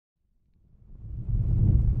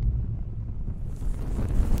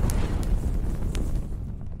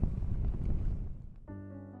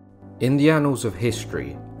In the annals of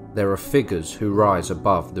history, there are figures who rise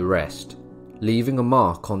above the rest, leaving a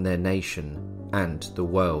mark on their nation and the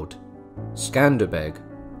world. Skanderbeg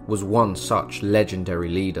was one such legendary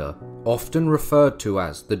leader, often referred to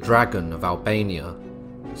as the Dragon of Albania.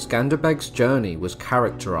 Skanderbeg's journey was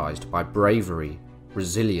characterized by bravery,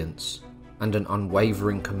 resilience, and an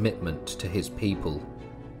unwavering commitment to his people.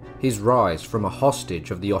 His rise from a hostage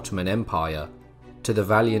of the Ottoman Empire to the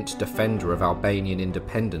valiant defender of Albanian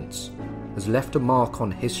independence has left a mark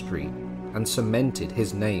on history and cemented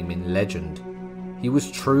his name in legend. He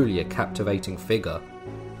was truly a captivating figure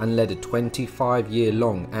and led a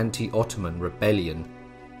 25-year-long anti-Ottoman rebellion.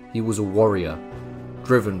 He was a warrior,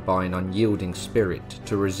 driven by an unyielding spirit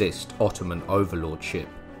to resist Ottoman overlordship.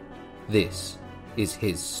 This is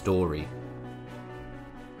his story.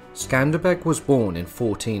 Skanderbeg was born in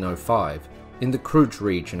 1405 in the Kruj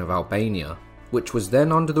region of Albania, which was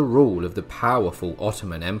then under the rule of the powerful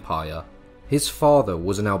Ottoman Empire. His father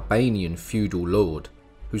was an Albanian feudal lord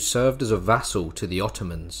who served as a vassal to the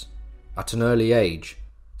Ottomans. At an early age,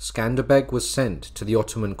 Skanderbeg was sent to the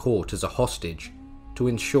Ottoman court as a hostage to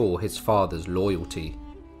ensure his father's loyalty.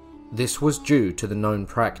 This was due to the known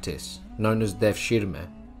practice known as devshirme,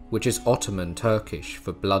 which is Ottoman Turkish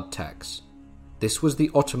for blood tax. This was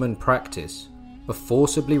the Ottoman practice of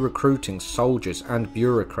forcibly recruiting soldiers and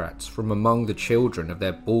bureaucrats from among the children of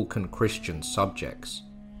their Balkan Christian subjects.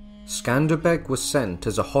 Skanderbeg was sent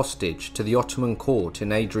as a hostage to the Ottoman court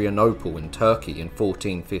in Adrianople in Turkey in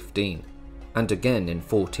 1415, and again in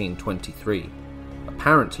 1423.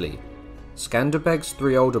 Apparently, Skanderbeg's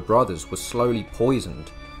 3 older brothers were slowly poisoned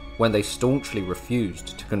when they staunchly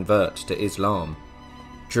refused to convert to Islam.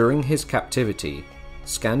 During his captivity,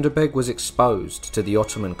 Skanderbeg was exposed to the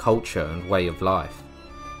Ottoman culture and way of life.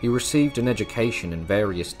 He received an education in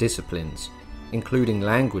various disciplines, including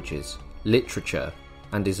languages, literature,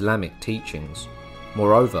 and Islamic teachings.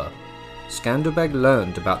 Moreover, Skanderbeg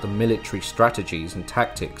learned about the military strategies and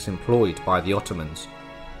tactics employed by the Ottomans,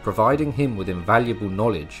 providing him with invaluable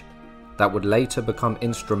knowledge that would later become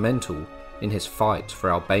instrumental in his fight for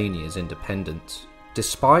Albania's independence.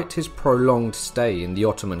 Despite his prolonged stay in the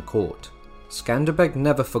Ottoman court, Skanderbeg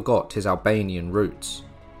never forgot his Albanian roots.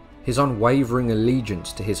 His unwavering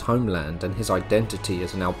allegiance to his homeland and his identity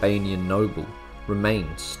as an Albanian noble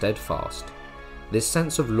remained steadfast. This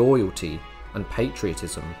sense of loyalty and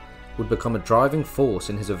patriotism would become a driving force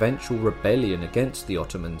in his eventual rebellion against the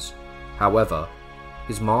Ottomans. However,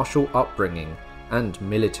 his martial upbringing and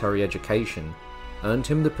military education earned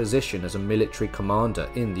him the position as a military commander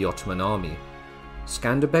in the Ottoman army.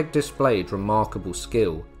 Skanderbeg displayed remarkable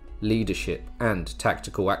skill, leadership, and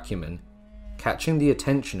tactical acumen, catching the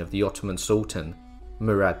attention of the Ottoman Sultan,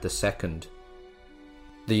 Murad II.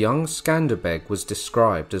 The young Skanderbeg was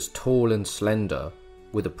described as tall and slender,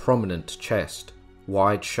 with a prominent chest,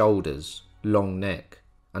 wide shoulders, long neck,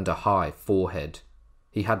 and a high forehead.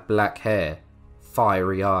 He had black hair,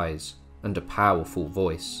 fiery eyes, and a powerful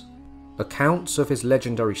voice. Accounts of his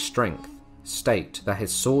legendary strength state that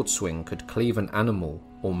his sword swing could cleave an animal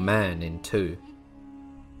or man in two.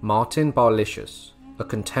 Martin Barlicius, a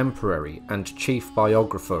contemporary and chief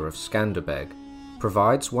biographer of Skanderbeg,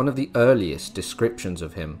 provides one of the earliest descriptions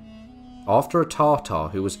of him. After a Tartar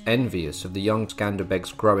who was envious of the young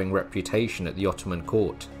Skanderbeg's growing reputation at the Ottoman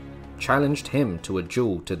court challenged him to a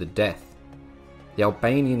duel to the death, the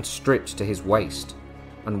Albanian stripped to his waist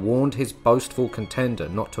and warned his boastful contender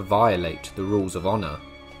not to violate the rules of honour.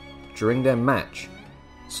 During their match,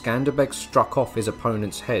 Skanderbeg struck off his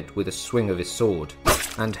opponent's head with a swing of his sword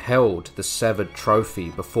and held the severed trophy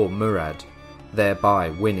before Murad, thereby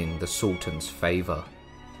winning the Sultan's favour.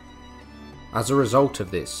 As a result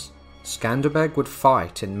of this, Skanderbeg would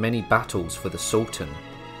fight in many battles for the Sultan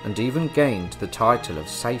and even gained the title of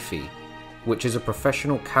Saifi, which is a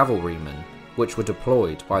professional cavalryman which were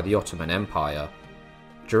deployed by the Ottoman Empire.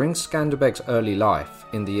 During Skanderbeg's early life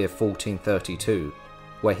in the year 1432,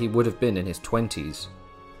 where he would have been in his 20s,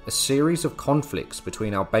 a series of conflicts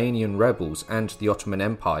between Albanian rebels and the Ottoman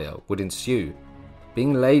Empire would ensue,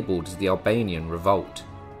 being labelled as the Albanian Revolt.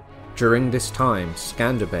 During this time,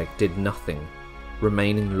 Skanderbeg did nothing,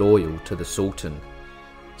 remaining loyal to the Sultan.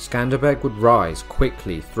 Skanderbeg would rise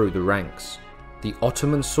quickly through the ranks. The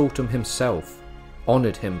Ottoman Sultan himself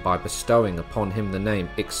honoured him by bestowing upon him the name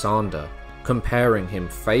Ixander, comparing him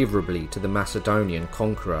favourably to the Macedonian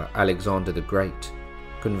conqueror Alexander the Great,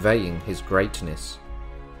 conveying his greatness.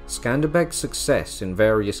 Skanderbeg's success in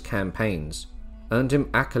various campaigns earned him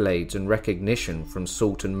accolades and recognition from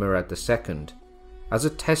Sultan Murad II. As a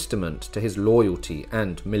testament to his loyalty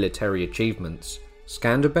and military achievements,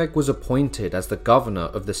 Skanderbeg was appointed as the governor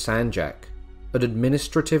of the Sanjak, an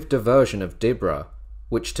administrative diversion of Dibra,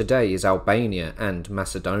 which today is Albania and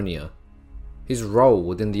Macedonia. His role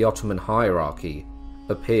within the Ottoman hierarchy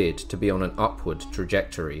appeared to be on an upward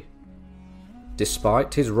trajectory.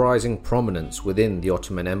 Despite his rising prominence within the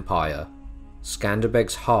Ottoman Empire,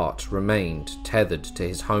 Skanderbeg's heart remained tethered to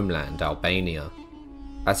his homeland, Albania.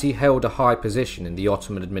 As he held a high position in the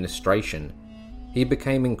Ottoman administration, he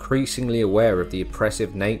became increasingly aware of the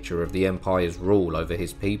oppressive nature of the empire's rule over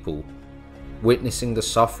his people. Witnessing the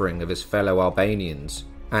suffering of his fellow Albanians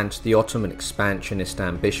and the Ottoman expansionist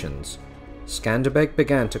ambitions, Skanderbeg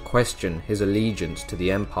began to question his allegiance to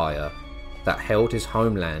the empire that held his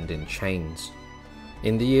homeland in chains.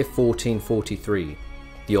 In the year 1443,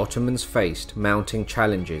 the Ottomans faced mounting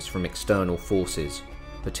challenges from external forces,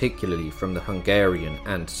 particularly from the Hungarian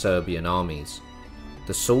and Serbian armies.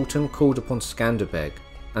 The Sultan called upon Skanderbeg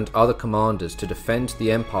and other commanders to defend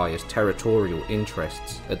the empire's territorial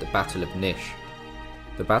interests at the Battle of Nish.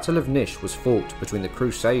 The Battle of Nish was fought between the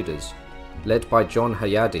Crusaders, led by John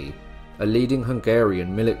Hayati, a leading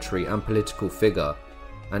Hungarian military and political figure,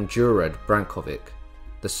 and Juraj Branković,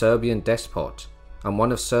 the Serbian despot and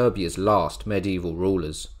one of Serbia's last medieval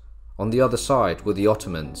rulers. On the other side were the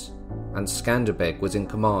Ottomans, and Skanderbeg was in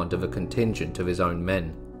command of a contingent of his own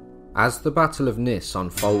men. As the Battle of Nis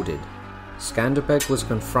unfolded, Skanderbeg was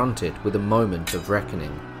confronted with a moment of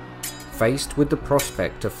reckoning. Faced with the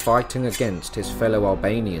prospect of fighting against his fellow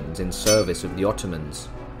Albanians in service of the Ottomans,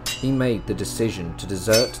 he made the decision to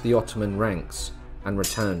desert the Ottoman ranks and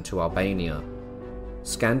return to Albania.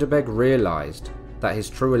 Skanderbeg realised that his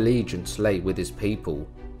true allegiance lay with his people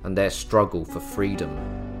and their struggle for freedom.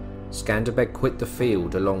 Skanderbeg quit the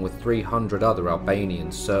field along with 300 other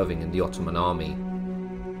Albanians serving in the Ottoman army.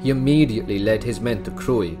 He immediately led his men to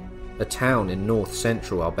Krui, a town in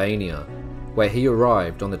north-central Albania, where he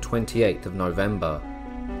arrived on the 28th of November.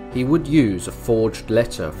 He would use a forged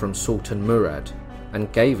letter from Sultan Murad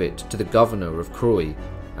and gave it to the governor of Krui,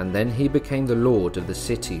 and then he became the lord of the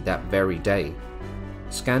city that very day.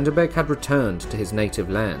 Skanderbeg had returned to his native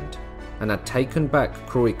land and had taken back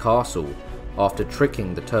Krui Castle after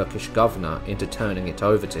tricking the Turkish governor into turning it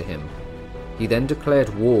over to him. He then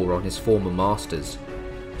declared war on his former masters.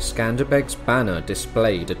 Skanderbeg's banner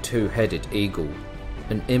displayed a two-headed eagle,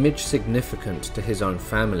 an image significant to his own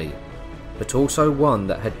family, but also one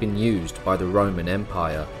that had been used by the Roman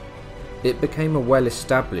Empire. It became a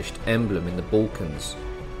well-established emblem in the Balkans,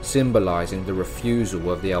 symbolising the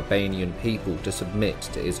refusal of the Albanian people to submit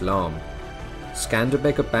to Islam.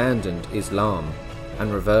 Skanderbeg abandoned Islam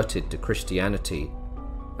and reverted to Christianity,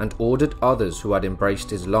 and ordered others who had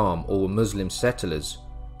embraced Islam or were Muslim settlers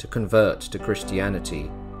to convert to Christianity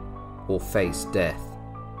or face death.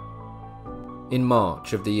 In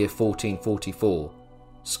March of the year 1444,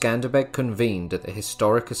 Skanderbeg convened at the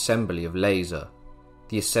historic assembly of Leyza.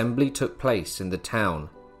 The assembly took place in the town,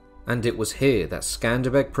 and it was here that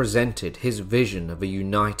Skanderbeg presented his vision of a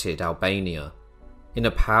united Albania. In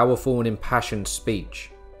a powerful and impassioned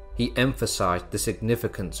speech, he emphasised the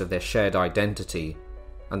significance of their shared identity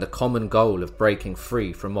and the common goal of breaking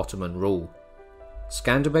free from Ottoman rule.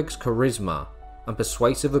 Skanderbeg's charisma and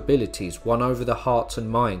persuasive abilities won over the hearts and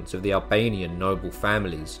minds of the Albanian noble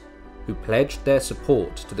families, who pledged their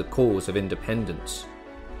support to the cause of independence.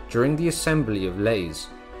 During the assembly of Leyza,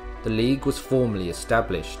 the League was formally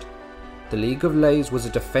established. The League of Leyza was a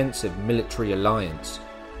defensive military alliance,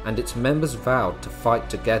 and its members vowed to fight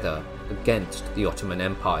together against the Ottoman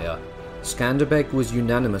Empire. Skanderbeg was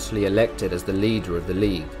unanimously elected as the leader of the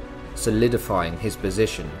League, solidifying his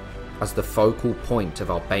position as the focal point of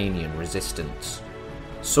Albanian resistance.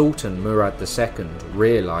 Sultan Murad II,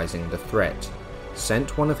 realising the threat,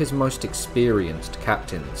 sent one of his most experienced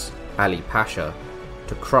captains, Ali Pasha,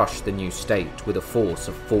 to crush the new state with a force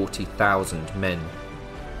of 40,000 men.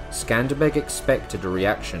 Skanderbeg expected a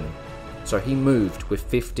reaction, so he moved with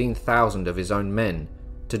 15,000 of his own men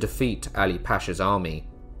to defeat Ali Pasha's army.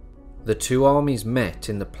 The two armies met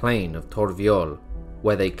in the plain of Torviol,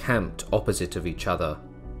 where they camped opposite of each other.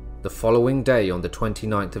 The following day, on the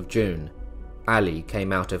 29th of June, Ali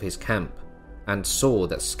came out of his camp and saw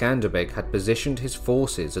that Skanderbeg had positioned his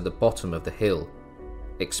forces at the bottom of the hill.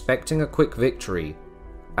 Expecting a quick victory,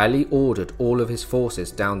 Ali ordered all of his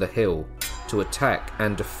forces down the hill to attack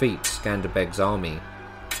and defeat Skanderbeg's army.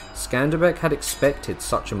 Skanderbeg had expected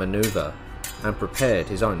such a maneuver and prepared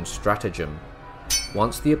his own stratagem.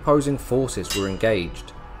 Once the opposing forces were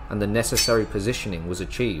engaged and the necessary positioning was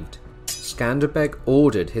achieved, Skanderbeg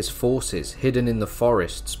ordered his forces hidden in the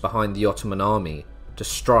forests behind the Ottoman army to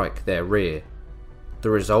strike their rear. The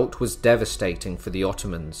result was devastating for the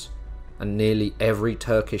Ottomans, and nearly every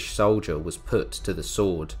Turkish soldier was put to the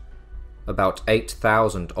sword. about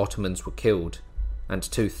 8,000 Ottomans were killed and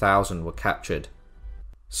 2,000 were captured.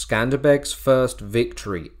 Skanderbeg's first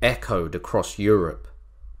victory echoed across Europe,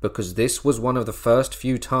 because this was one of the first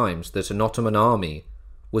few times that an Ottoman army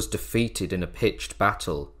was defeated in a pitched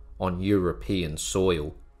battle on European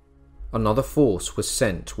soil. Another force was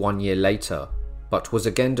sent 1 year later, but was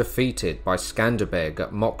again defeated by Skanderbeg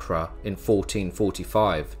at Mokra in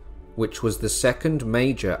 1445, which was the second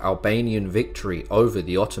major Albanian victory over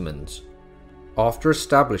the Ottomans. After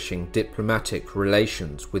establishing diplomatic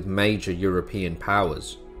relations with major European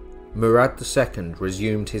powers, Murad II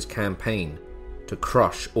resumed his campaign to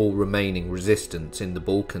crush all remaining resistance in the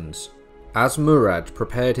Balkans. As Murad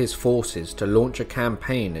prepared his forces to launch a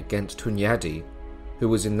campaign against Hunyadi, who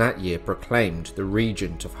was in that year proclaimed the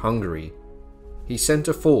regent of Hungary, he sent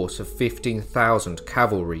a force of 15,000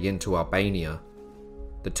 cavalry into Albania.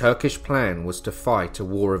 The Turkish plan was to fight a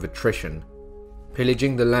war of attrition,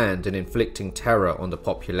 pillaging the land and inflicting terror on the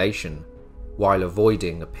population, while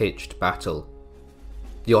avoiding a pitched battle.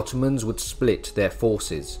 The Ottomans would split their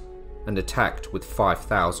forces and attacked with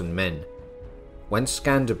 5,000 men. When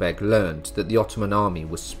Skanderbeg learned that the Ottoman army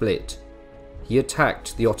was split, he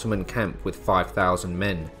attacked the Ottoman camp with 5,000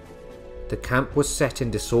 men. The camp was set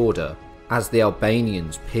in disorder as the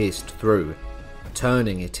Albanians pierced through,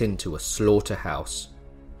 turning it into a slaughterhouse.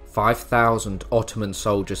 5,000 Ottoman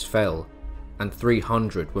soldiers fell, and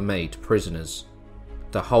 300 were made prisoners.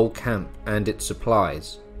 The whole camp and its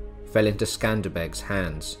supplies fell into Skanderbeg's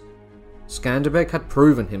hands. Skanderbeg had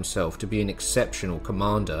proven himself to be an exceptional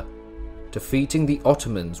commander, defeating the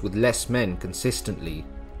Ottomans with less men consistently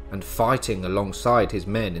and fighting alongside his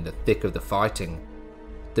men in the thick of the fighting.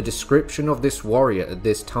 The description of this warrior at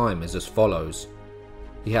this time is as follows: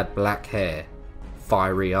 he had black hair,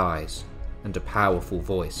 fiery eyes, and a powerful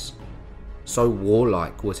voice. So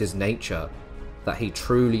warlike was his nature that he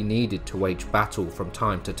truly needed to wage battle from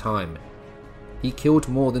time to time. He killed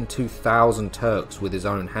more than 2,000 Turks with his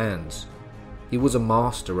own hands. He was a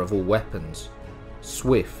master of all weapons,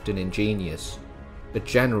 swift and ingenious, a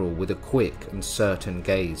general with a quick and certain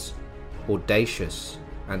gaze, audacious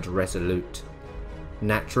and resolute.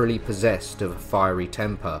 Naturally possessed of a fiery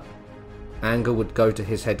temper, anger would go to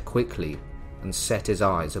his head quickly and set his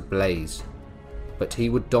eyes ablaze, but he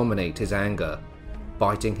would dominate his anger,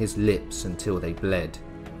 biting his lips until they bled.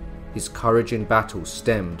 His courage in battle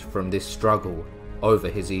stemmed from this struggle over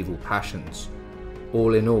his evil passions.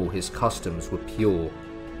 All in all, his customs were pure,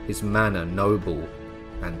 his manner noble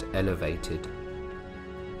and elevated.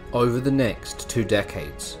 Over the next 2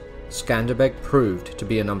 decades, Skanderbeg proved to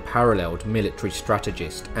be an unparalleled military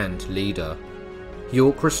strategist and leader. He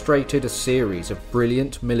orchestrated a series of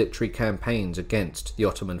brilliant military campaigns against the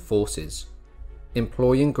Ottoman forces,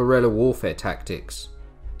 employing guerrilla warfare tactics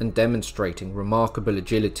and demonstrating remarkable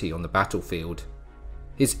agility on the battlefield.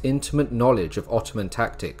 His intimate knowledge of Ottoman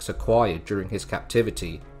tactics acquired during his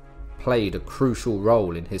captivity played a crucial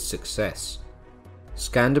role in his success.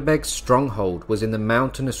 Skanderbeg's stronghold was in the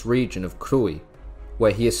mountainous region of Krui,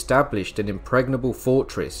 where he established an impregnable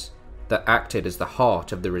fortress that acted as the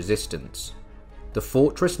heart of the resistance. The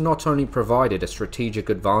fortress not only provided a strategic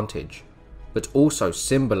advantage, but also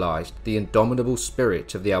symbolized the indomitable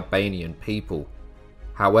spirit of the Albanian people.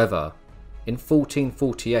 However, in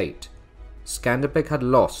 1448, Skanderbeg had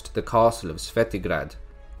lost the castle of Svetigrad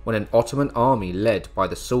when an Ottoman army led by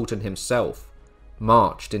the Sultan himself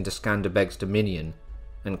marched into Skanderbeg's dominion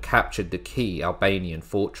and captured the key Albanian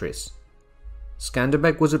fortress.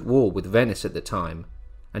 Skanderbeg was at war with Venice at the time,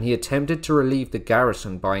 and he attempted to relieve the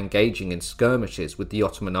garrison by engaging in skirmishes with the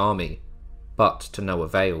Ottoman army, but to no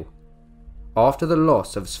avail. After the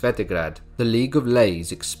loss of Svetigrad, the League of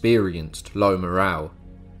Leys experienced low morale.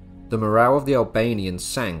 The morale of the Albanians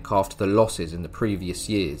sank after the losses in the previous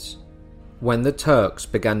years. When the Turks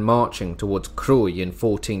began marching towards Krui in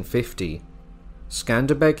 1450,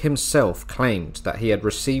 Skanderbeg himself claimed that he had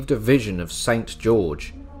received a vision of Saint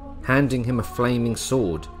George, handing him a flaming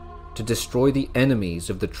sword to destroy the enemies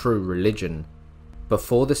of the true religion.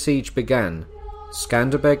 Before the siege began,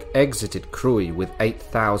 Skanderbeg exited Krui with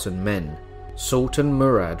 8,000 men. Sultan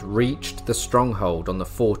Murad reached the stronghold on the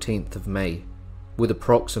 14th of May, with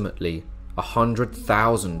approximately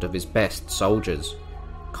 100,000 of his best soldiers,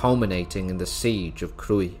 culminating in the siege of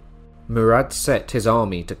Krui. Murad set his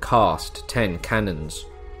army to cast 10 cannons,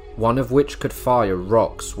 one of which could fire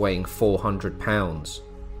rocks weighing 400 pounds,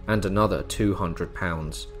 and another 200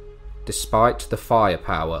 pounds. Despite the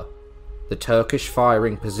firepower, the Turkish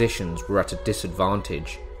firing positions were at a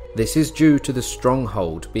disadvantage. This is due to the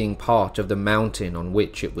stronghold being part of the mountain on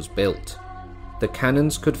which it was built. The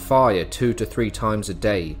cannons could fire 2 to 3 times a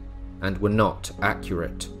day and were not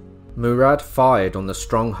accurate. Murad fired on the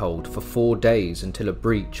stronghold for 4 days until a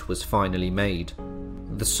breach was finally made.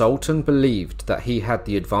 The Sultan believed that he had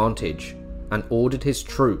the advantage and ordered his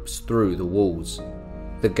troops through the walls.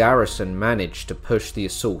 The garrison managed to push the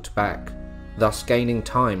assault back, thus gaining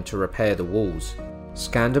time to repair the walls.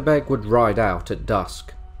 Skanderbeg would ride out at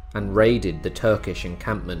dusk and raided the Turkish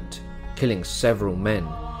encampment, killing several men,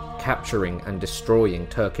 capturing and destroying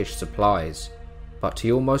Turkish supplies, but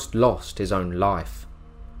he almost lost his own life.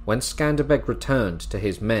 When Skanderbeg returned to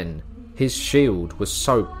his men, his shield was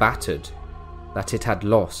so battered that it had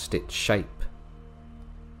lost its shape.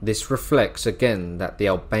 This reflects again that the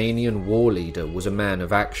Albanian war leader was a man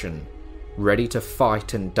of action, ready to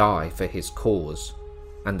fight and die for his cause,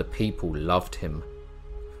 and the people loved him.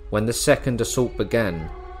 When the second assault began,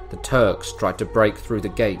 the Turks tried to break through the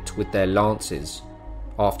gate with their lances.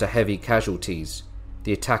 After heavy casualties,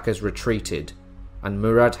 the attackers retreated, and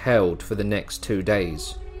Murad held for the next 2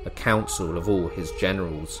 days a council of all his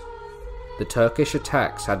generals. The Turkish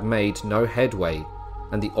attacks had made no headway,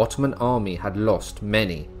 and the Ottoman army had lost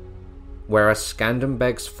many, whereas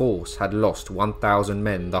Skanderbeg's force had lost 1,000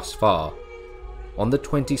 men thus far. On the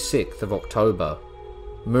 26th of October,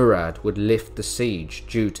 Murad would lift the siege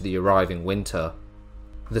due to the arriving winter.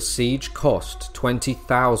 The siege cost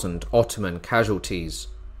 20,000 Ottoman casualties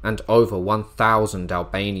and over 1,000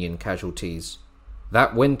 Albanian casualties.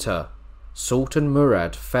 That winter, Sultan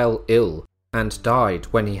Murad fell ill and died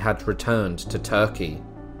when he had returned to Turkey.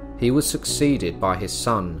 He was succeeded by his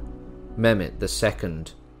son, Mehmet II.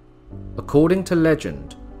 According to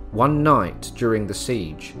legend, one night during the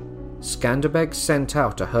siege, Skanderbeg sent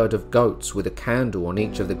out a herd of goats with a candle on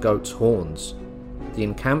each of the goats' horns. The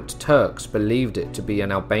encamped Turks believed it to be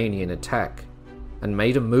an Albanian attack and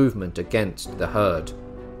made a movement against the herd.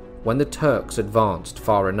 When the Turks advanced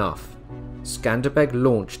far enough, Skanderbeg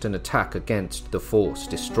launched an attack against the force,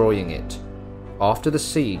 destroying it. After the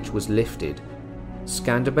siege was lifted,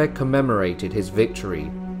 Skanderbeg commemorated his victory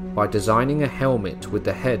by designing a helmet with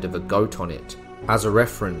the head of a goat on it, as a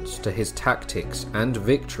reference to his tactics and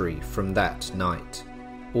victory from that night.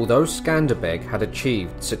 Although Skanderbeg had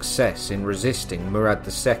achieved success in resisting Murad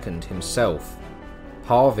II himself,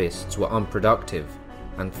 harvests were unproductive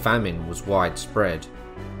and famine was widespread.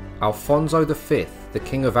 Alfonso V, the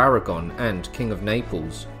King of Aragon and King of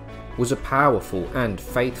Naples, was a powerful and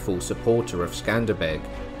faithful supporter of Skanderbeg,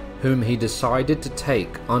 whom he decided to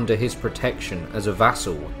take under his protection as a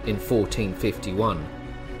vassal in 1451.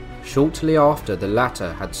 Shortly after the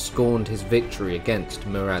latter had scorned his victory against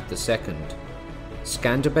Murad II,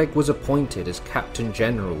 Skanderbeg was appointed as Captain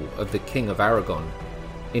General of the King of Aragon,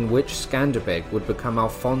 in which Skanderbeg would become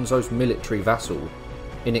Alfonso's military vassal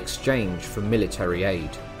in exchange for military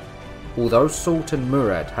aid. Although Sultan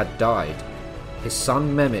Murad had died, his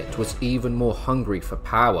son Mehmet was even more hungry for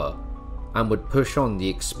power and would push on the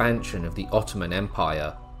expansion of the Ottoman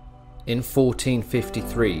Empire. In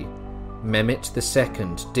 1453, Mehmet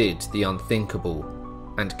II did the unthinkable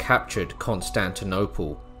and captured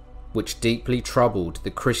Constantinople, which deeply troubled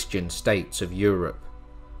the Christian states of Europe.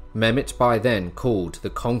 Mehmet, by then called the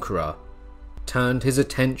Conqueror, turned his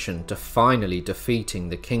attention to finally defeating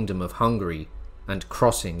the Kingdom of Hungary and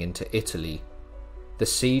crossing into Italy. The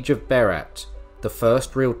siege of Berat, the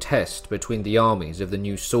first real test between the armies of the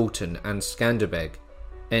new Sultan and Skanderbeg,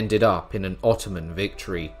 ended up in an Ottoman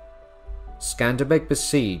victory. Skanderbeg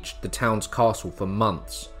besieged the town's castle for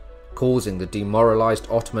months, causing the demoralized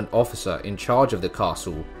Ottoman officer in charge of the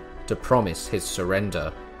castle to promise his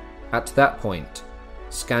surrender. At that point,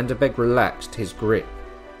 Skanderbeg relaxed his grip,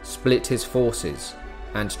 split his forces,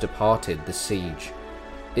 and departed the siege.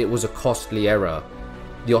 It was a costly error.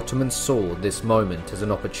 The Ottomans saw this moment as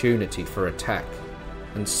an opportunity for attack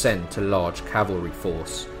and sent a large cavalry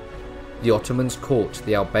force. The Ottomans caught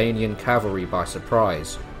the Albanian cavalry by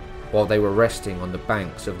surprise while they were resting on the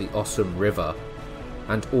banks of the Osum River,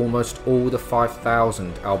 and almost all the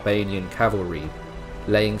 5,000 Albanian cavalry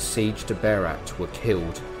laying siege to Berat were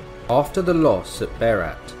killed. After the loss at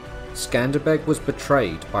Berat, Skanderbeg was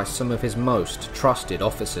betrayed by some of his most trusted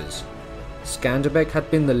officers. Skanderbeg had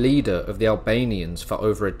been the leader of the Albanians for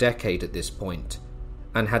over a decade at this point,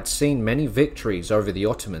 and had seen many victories over the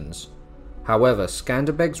Ottomans. However,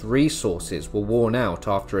 Skanderbeg's resources were worn out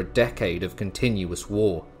after a decade of continuous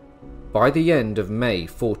war. By the end of May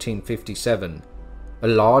 1457, a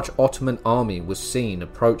large Ottoman army was seen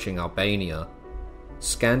approaching Albania.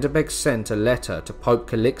 Skanderbeg sent a letter to Pope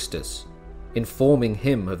Calixtus, informing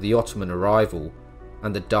him of the Ottoman arrival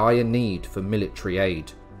and the dire need for military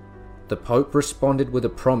aid. The Pope responded with a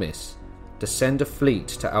promise to send a fleet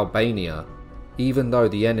to Albania, even though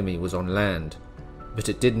the enemy was on land, but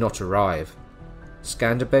it did not arrive.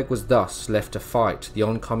 Skanderbeg was thus left to fight the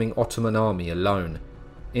oncoming Ottoman army alone.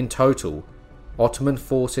 In total, Ottoman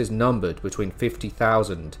forces numbered between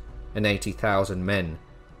 50,000 and 80,000 men.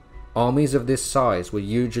 Armies of this size were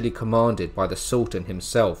usually commanded by the Sultan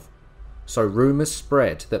himself, so rumours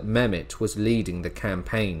spread that Mehmet was leading the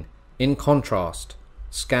campaign. In contrast,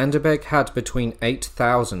 Skanderbeg had between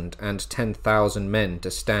 8,000 and 10,000 men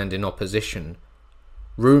to stand in opposition.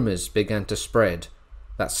 Rumours began to spread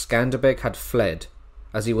that Skanderbeg had fled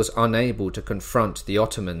as he was unable to confront the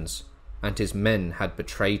Ottomans and his men had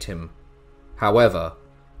betrayed him. However,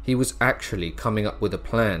 he was actually coming up with a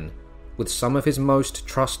plan with some of his most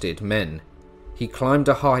trusted men. He climbed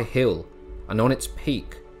a high hill and on its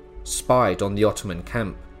peak spied on the Ottoman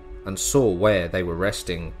camp and saw where they were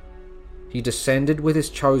resting. He descended with his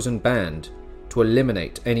chosen band to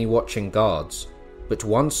eliminate any watching guards, but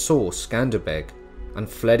one saw Skanderbeg and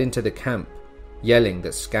fled into the camp, yelling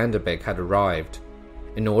that Skanderbeg had arrived.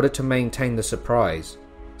 In order to maintain the surprise,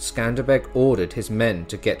 Skanderbeg ordered his men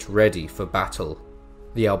to get ready for battle.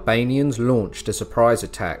 The Albanians launched a surprise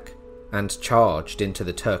attack and charged into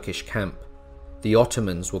the Turkish camp. The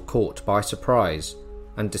Ottomans were caught by surprise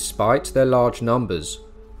and, despite their large numbers,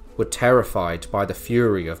 were terrified by the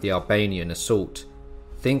fury of the Albanian assault,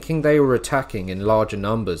 thinking they were attacking in larger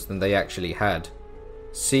numbers than they actually had.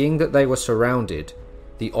 Seeing that they were surrounded,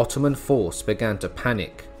 the Ottoman force began to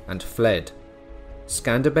panic and fled.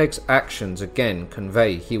 Skanderbeg's actions again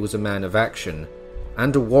convey he was a man of action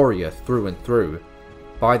and a warrior through and through.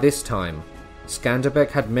 By this time,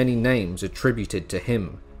 Skanderbeg had many names attributed to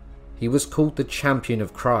him. He was called the Champion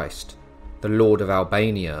of Christ, the Lord of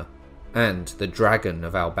Albania, and the Dragon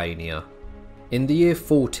of Albania. In the year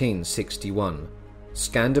 1461,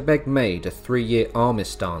 Skanderbeg made a 3-year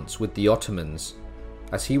armistice with the Ottomans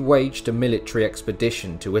as he waged a military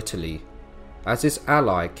expedition to Italy. As his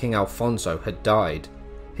ally King Alfonso had died,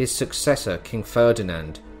 his successor King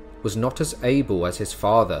Ferdinand was not as able as his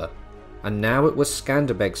father, and now it was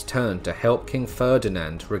Skanderbeg's turn to help King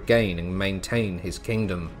Ferdinand regain and maintain his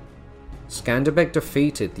kingdom. Skanderbeg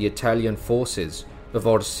defeated the Italian forces of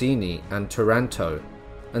Orsini and Taranto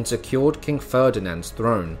and secured King Ferdinand's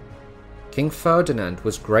throne. King Ferdinand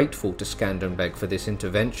was grateful to Skanderbeg for this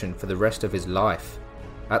intervention for the rest of his life.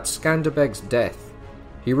 At Skanderbeg's death,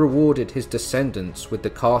 he rewarded his descendants with the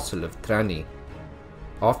castle of Trani.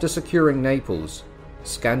 After securing Naples,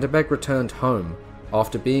 Skanderbeg returned home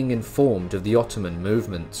after being informed of the Ottoman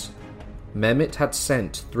movements. Mehmet had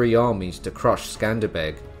sent 3 armies to crush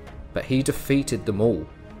Skanderbeg, but he defeated them all.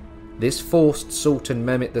 This forced Sultan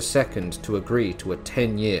Mehmet II to agree to a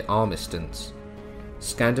 10-year armistice.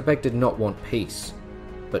 Skanderbeg did not want peace,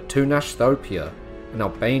 but Tunash Thopia, an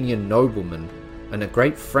Albanian nobleman and a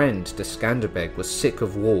great friend to Skanderbeg, was sick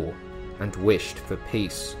of war and wished for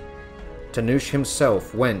peace. Tanush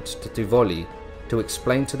himself went to Tivoli to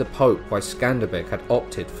explain to the Pope why Skanderbeg had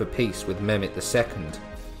opted for peace with Mehmet II.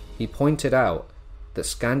 He pointed out that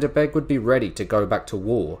Skanderbeg would be ready to go back to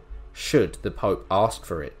war should the Pope ask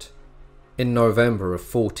for it. In November of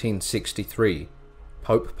 1463,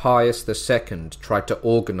 Pope Pius II tried to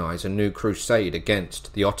organise a new crusade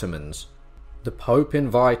against the Ottomans. The Pope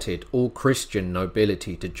invited all Christian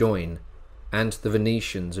nobility to join, and the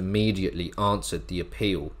Venetians immediately answered the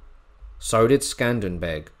appeal. So did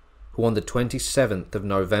Skanderbeg, who on the 27th of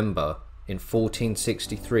November in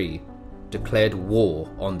 1463 declared war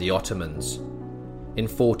on the Ottomans. In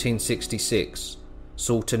 1466,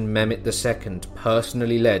 Sultan Mehmet II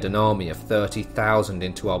personally led an army of 30,000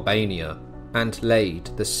 into Albania and laid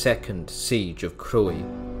the second siege of Crui,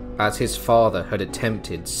 as his father had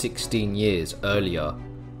attempted 16 years earlier.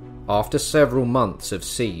 After several months of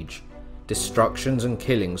siege, destructions and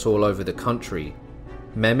killings all over the country,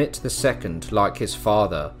 Mehmet II, like his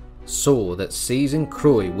father, saw that seizing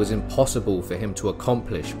Crui was impossible for him to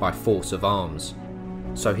accomplish by force of arms,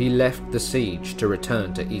 so he left the siege to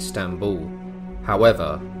return to Istanbul.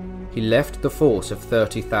 However, he left the force of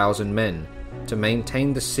 30,000 men to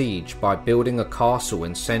maintain the siege by building a castle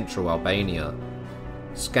in central Albania.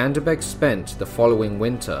 Skanderbeg spent the following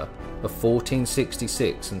winter of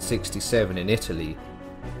 1466 and 67 in Italy,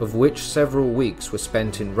 of which several weeks were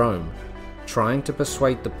spent in Rome, trying to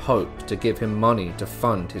persuade the Pope to give him money to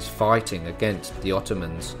fund his fighting against the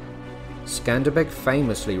Ottomans. Skanderbeg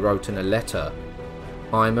famously wrote in a letter,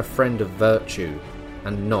 "I am a friend of virtue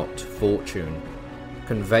and not fortune,"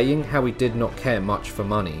 conveying how he did not care much for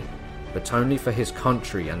money, but only for his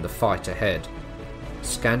country and the fight ahead.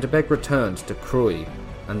 Skanderbeg returned to Crui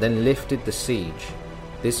and then lifted the siege.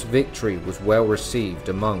 This victory was well received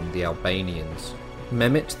among the Albanians.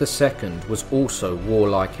 Mehmet II was also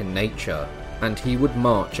warlike in nature. and he would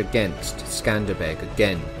march against Skanderbeg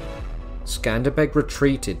again. Skanderbeg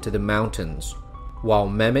retreated to the mountains, while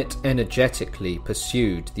Mehmet energetically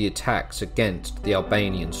pursued the attacks against the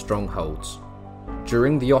Albanian strongholds.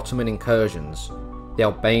 During the Ottoman incursions, the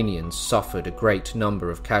Albanians suffered a great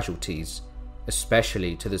number of casualties,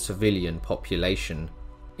 especially to the civilian population.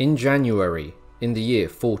 In January, in the year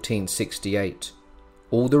 1468,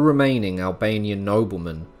 all the remaining Albanian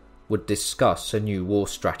noblemen would discuss a new war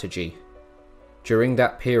strategy. During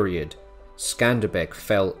that period, Skanderbeg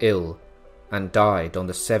fell ill and died on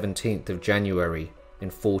the 17th of January in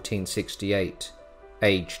 1468,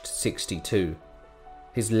 aged 62.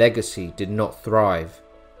 His legacy did not thrive.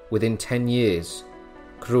 Within 10 years,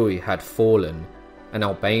 Krui had fallen, and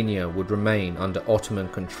Albania would remain under Ottoman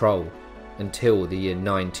control until the year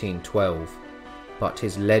 1912. But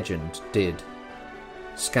his legend did.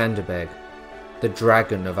 Skanderbeg, the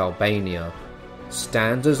Dragon of Albania,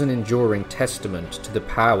 stands as an enduring testament to the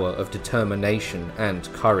power of determination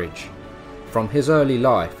and courage. From his early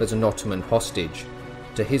life as an Ottoman hostage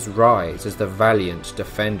to his rise as the valiant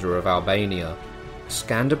defender of Albania,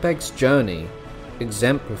 Skanderbeg's journey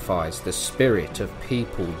exemplifies the spirit of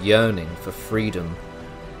people yearning for freedom.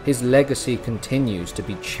 His legacy continues to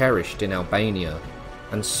be cherished in Albania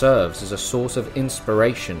and serves as a source of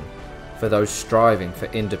inspiration for those striving for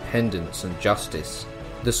independence and justice.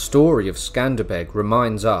 The story of Skanderbeg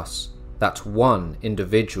reminds us that one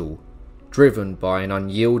individual, driven by an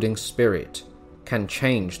unyielding spirit, can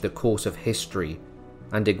change the course of history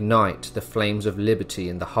and ignite the flames of liberty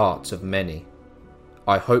in the hearts of many.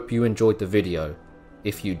 I hope you enjoyed the video.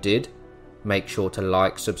 If you did, make sure to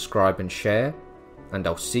like, subscribe and share, and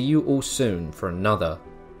I'll see you all soon for another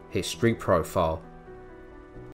History Profile.